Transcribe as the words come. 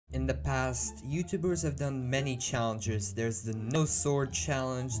In the past, YouTubers have done many challenges. There's the no sword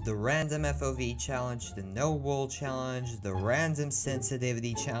challenge, the random FOV challenge, the no wool challenge, the random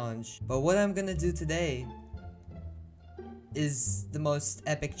sensitivity challenge. But what I'm gonna do today is the most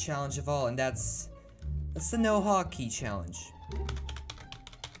epic challenge of all, and that's the no hotkey challenge.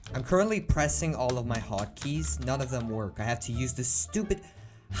 I'm currently pressing all of my hotkeys. None of them work. I have to use this stupid...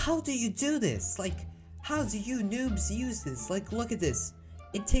 How do you do this? Like, how do you noobs use this? Like, look at this.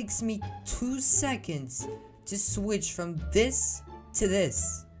 It takes me 2 seconds to switch from this to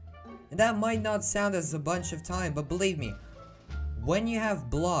this. And that might not sound as a bunch of time, but believe me, when you have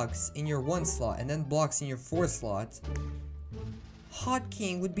blocks in your 1 slot and then blocks in your 4 slot,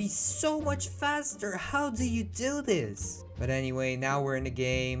 hotkeying would be so much faster. How do you do this? But anyway, now we're in the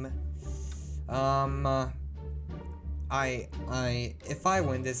game. If I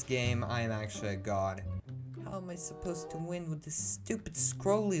win this game, I am actually a god. How am I supposed to win with this stupid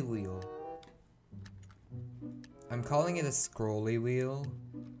scrolly wheel? I'm calling it a scrolly wheel.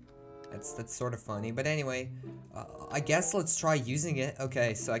 That's sort of funny, but anyway, I guess let's try using it.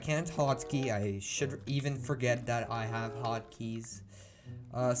 Okay, so I can't hotkey. I should even forget that I have hotkeys.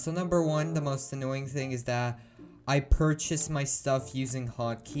 So number 1, the most annoying thing is that I purchase my stuff using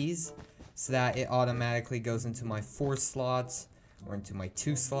hotkeys so that it automatically goes into my 4 slots or into my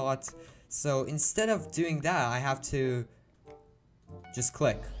 2 slots. So instead of doing that, I have to just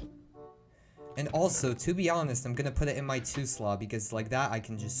click. And also, to be honest, I'm gonna put it in my 2 slot because like that I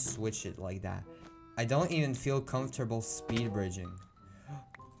can just switch it like that. I don't even feel comfortable speed bridging.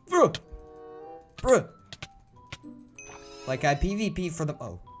 Bruh! Bruh! Like I PvP for the...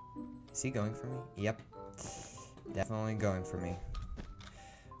 Oh. Is he going for me? Yep. Definitely going for me.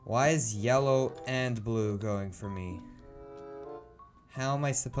 Why is yellow and blue going for me? How am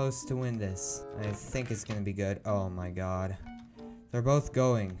I supposed to win this? I think it's gonna be good. Oh my god. They're both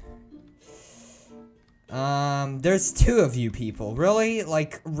going. There's 2 of you people. Really?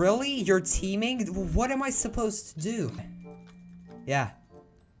 Like, really? You're teaming? What am I supposed to do? Yeah.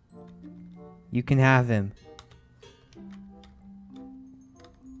 You can have him.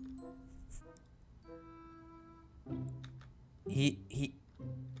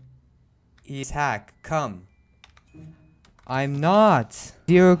 He's hack. Come. I'm not.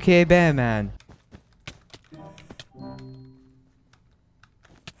 You're okay, bear man.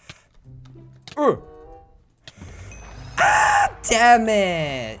 Ah, damn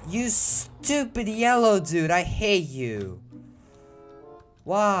it! You stupid yellow dude, I hate you.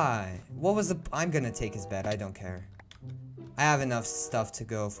 Why? What was the... I'm gonna take his bed, I don't care. I have enough stuff to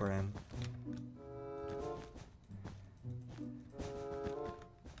go for him.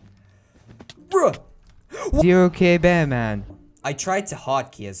 Bruh! You're okay, bear man. I tried to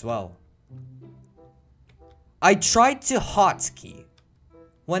hotkey as well. I tried to hotkey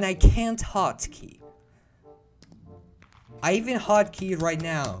when I can't hotkey. I even hotkeyed right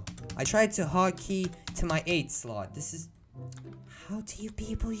now. I tried to hotkey to my 8 slot. This is... How do you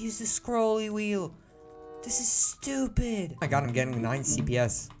people use the scrolly wheel? This is stupid. Oh my god, I'm getting 9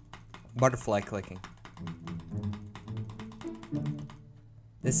 CPS. Butterfly clicking.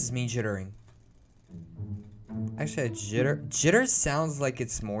 This is me jittering. Actually, jitter sounds like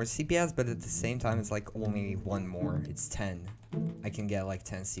it's more CPS, but at the same time, it's like only 1 more. It's 10. I can get like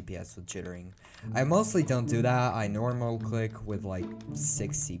 10 CPS with jittering. I mostly don't do that. I normal click with like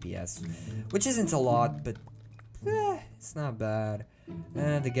 6 CPS, which isn't a lot, but it's not bad.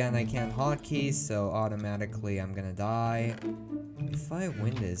 And again, I can't hotkey, so automatically I'm gonna die. If I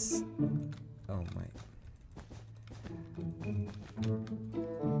win this, oh my.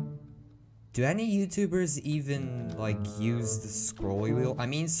 Do any YouTubers even, like, use the scrolly wheel? I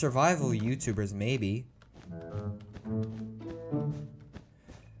mean, survival YouTubers, maybe.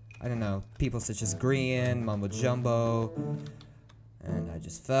 I don't know. People such as Green, Mumbo Jumbo. And I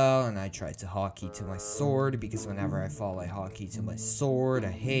just fell, and I tried to hotkey to my sword, because whenever I fall, I hotkey to my sword.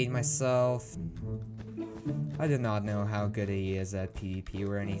 I hate myself. I do not know how good he is at PvP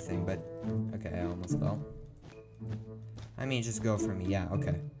or anything, but... Okay, I almost fell. I mean, just go for me. Yeah,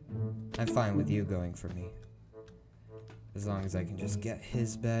 okay. I'm fine with you going for me. As long as I can just get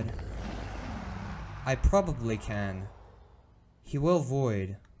his bed. I probably can. He will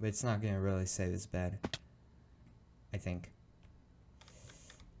void, but it's not gonna really save his bed. I think.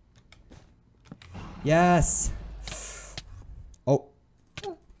 Yes! Oh.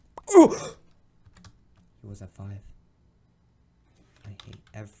 He was at 5. I hate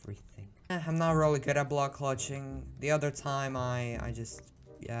everything. I'm not really good at block clutching. The other time I just...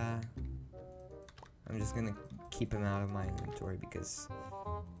 Yeah. I'm just gonna keep him out of my inventory because...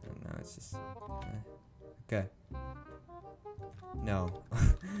 I don't know, it's just... Okay. No.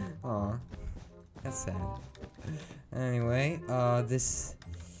 Aw. That's sad. Anyway, this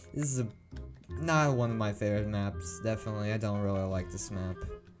is not one of my favorite maps. Definitely, I don't really like this map.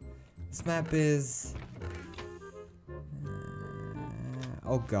 This map is...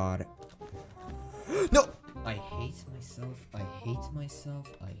 oh god. No! I hate myself. I hate myself.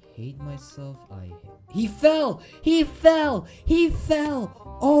 I hate myself. He fell! He fell! He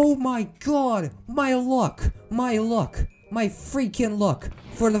fell! Oh my god! My luck! My luck! My freaking luck!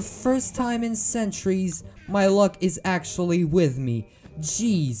 For the first time in centuries, my luck is actually with me.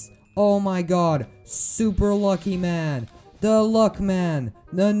 Jeez. Oh my god. Super lucky man. The luck man.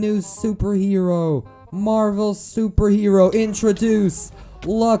 The new superhero. Marvel superhero. Introduce.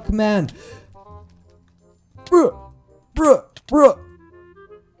 Luck man. Bruh. Bruh. Bruh.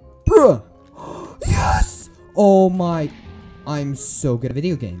 Bruh. Yes! Oh my. I'm so good at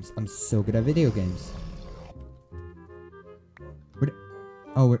video games. I'm so good at video games.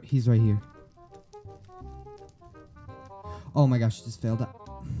 Oh, he's right here. Oh my gosh, just failed.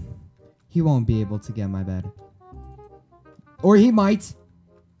 He won't be able to get my bed. Or he might.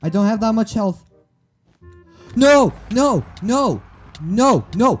 I don't have that much health. No! No! No! No!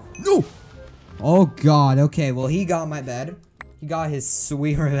 No! No! Oh god, okay, well he got my bed. He got his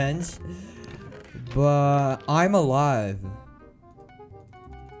sweet revenge. But I'm alive.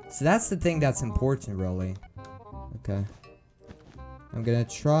 So that's the thing that's important, really. Okay. I'm gonna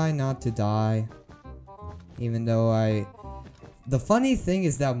try not to die. Even though the funny thing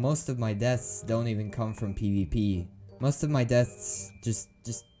is that most of my deaths don't even come from PvP. Most of my deaths just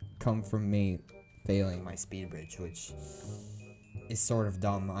come from me failing my speed bridge, which is sort of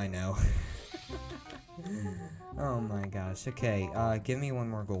dumb, I know. Oh my gosh, okay, give me one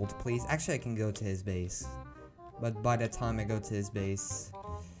more gold, please. Actually, I can go to his base. But by the time I go to his base...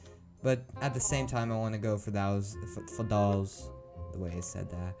 But at the same time, I want to go for those... For those... The way I said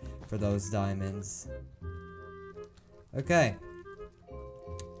that. For those diamonds. Okay.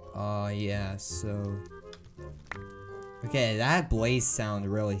 Yeah, so... Okay, that blaze sound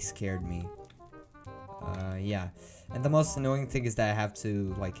really scared me. Yeah. And the most annoying thing is that I have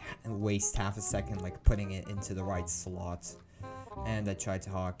to, like, waste half a second, like, putting it into the right slot. And I tried to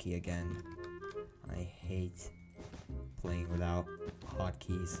hotkey again. I hate playing without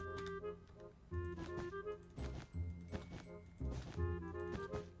hotkeys.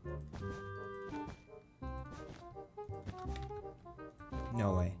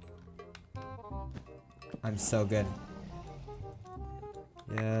 No way. I'm so good.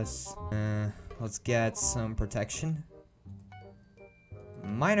 Yes. Let's get some protection.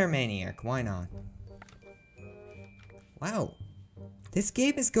 Miner Maniac, why not? Wow. This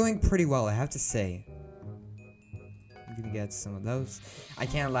game is going pretty well, I have to say. I'm gonna get some of those. I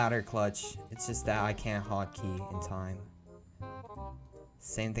can't ladder clutch. It's just that I can't hotkey in time.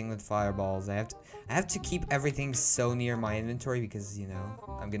 Same thing with fireballs. I have to keep everything so near my inventory because, you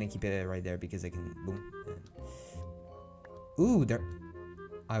know, I'm gonna keep it right there because I can boom. Ooh,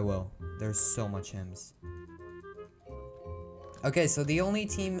 I will. There's so much M's. Okay, so the only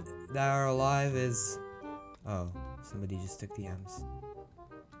team that are alive is... Oh, somebody just took the M's.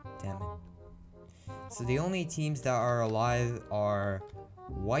 Damn it. So the only teams that are alive are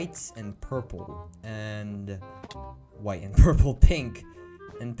white and purple. And white and purple pink.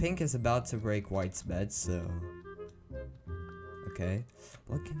 And pink is about to break white's bed, so... Okay.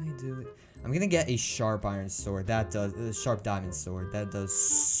 What can I do? I'm gonna get a sharp iron sword. That does... a sharp diamond sword. That does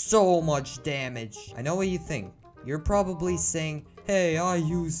so much damage. I know what you think. You're probably saying, hey, I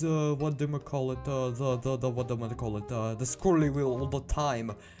use, the scrolly wheel all the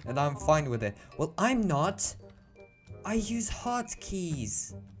time. And I'm fine with it. Well, I'm not. I use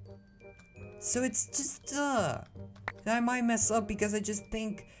hotkeys. So it's just, I might mess up because I just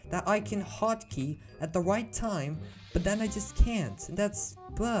think that I can hotkey at the right time, but then I just can't. And that's,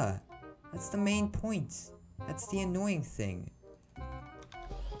 that's the main point. That's the annoying thing.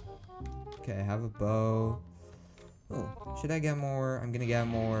 Okay, I have a bow. Oh, should I get more? I'm gonna get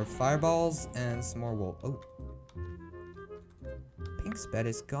more fireballs and some more wool. Oh. Pink's bed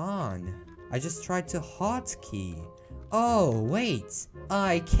is gone. I just tried to hotkey. Oh, wait.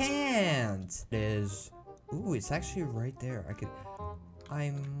 I can't. It is. Ooh, it's actually right there.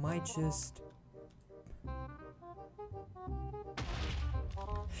 I might just...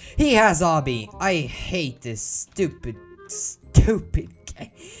 He has obby. I hate this stupid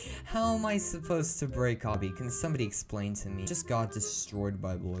game. How am I supposed to break obby? Can somebody explain to me? Just got destroyed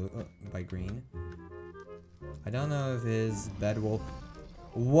by by green. I don't know if his bed will...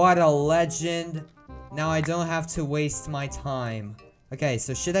 What a legend. Now I don't have to waste my time. Okay,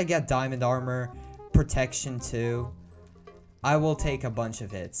 so should I get diamond armor protection too? I will take a bunch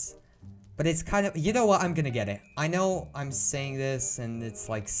of hits. But it's kind of, you know what, I'm gonna get it. I know I'm saying this and it's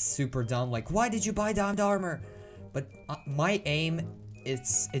like super dumb, like, why did you buy diamond armor? But my aim,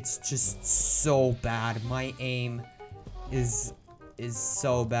 it's just so bad. My aim is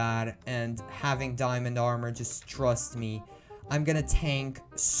so bad, and having diamond armor, just trust me, I'm gonna tank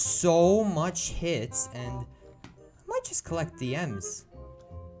so much hits, and I might just collect DMs.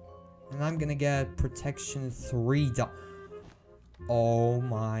 And I'm gonna get protection 3. Oh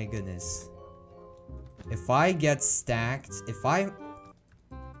my goodness. If I get stacked, how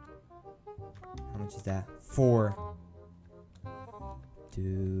much is that? 4.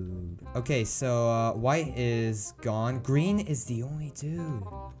 Dude. Okay, so, white is gone. Green is the only dude.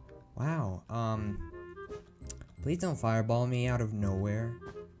 Wow. Please don't fireball me out of nowhere.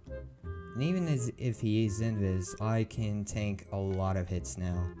 And even if he is invis, I can tank a lot of hits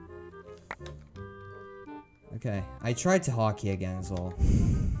now. Okay, I tried to hockey again as well.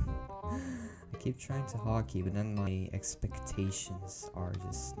 I keep trying to hockey, but then my expectations are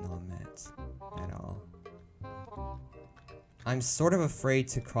just not met at all. I'm sort of afraid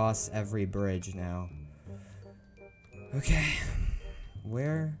to cross every bridge now. Okay,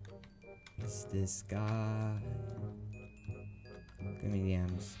 where is this guy? Give me the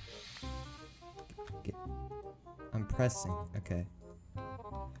M's. I'm pressing, okay.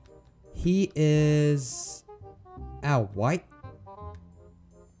 He is... Ow, white?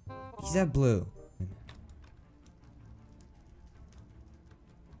 He's at blue.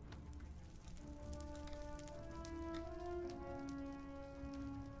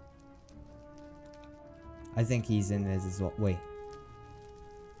 I think he's in this as well. Wait.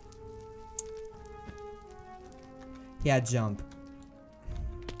 Yeah, jump.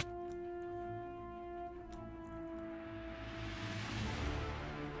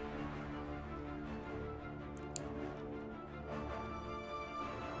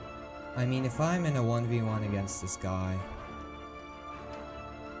 I mean, if I'm in a 1v1 against this guy...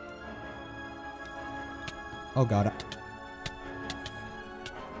 Oh god.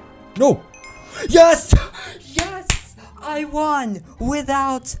 No! Yes! Yes! I won!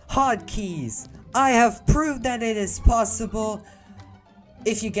 Without hotkeys! I have proved that it is possible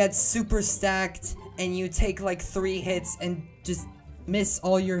if you get super stacked and you take like 3 hits and just miss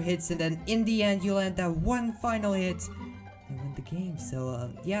all your hits, and then in the end you land that one final hit and win the game.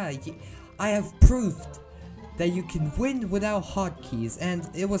 So yeah, I have proved that you can win without hotkeys, and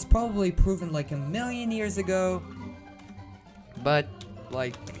it was probably proven like a million years ago, but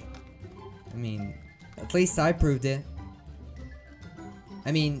like, I mean, at least I proved it.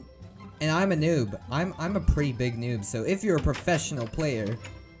 I mean, and I'm a noob. I'm a pretty big noob, so if you're a professional player,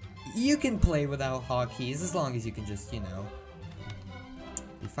 you can play without hotkeys as long as you can just, you know,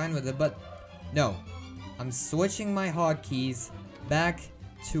 be fine with it. But no, I'm switching my hotkeys back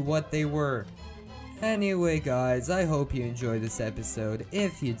to what they were. Anyway, guys, I hope you enjoyed this episode.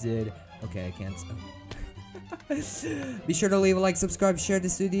 If you did, okay, I can't. Be sure to leave a like, subscribe, share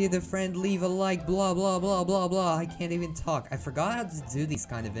this video with a friend, leave a like, blah blah blah blah blah. I can't even talk. I forgot how to do these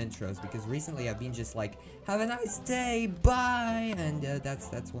kind of intros because recently I've been just like, have a nice day, bye, and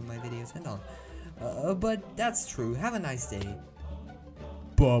that's what my videos end on. But that's true. Have a nice day.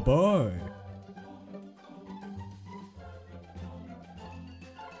 Bye bye.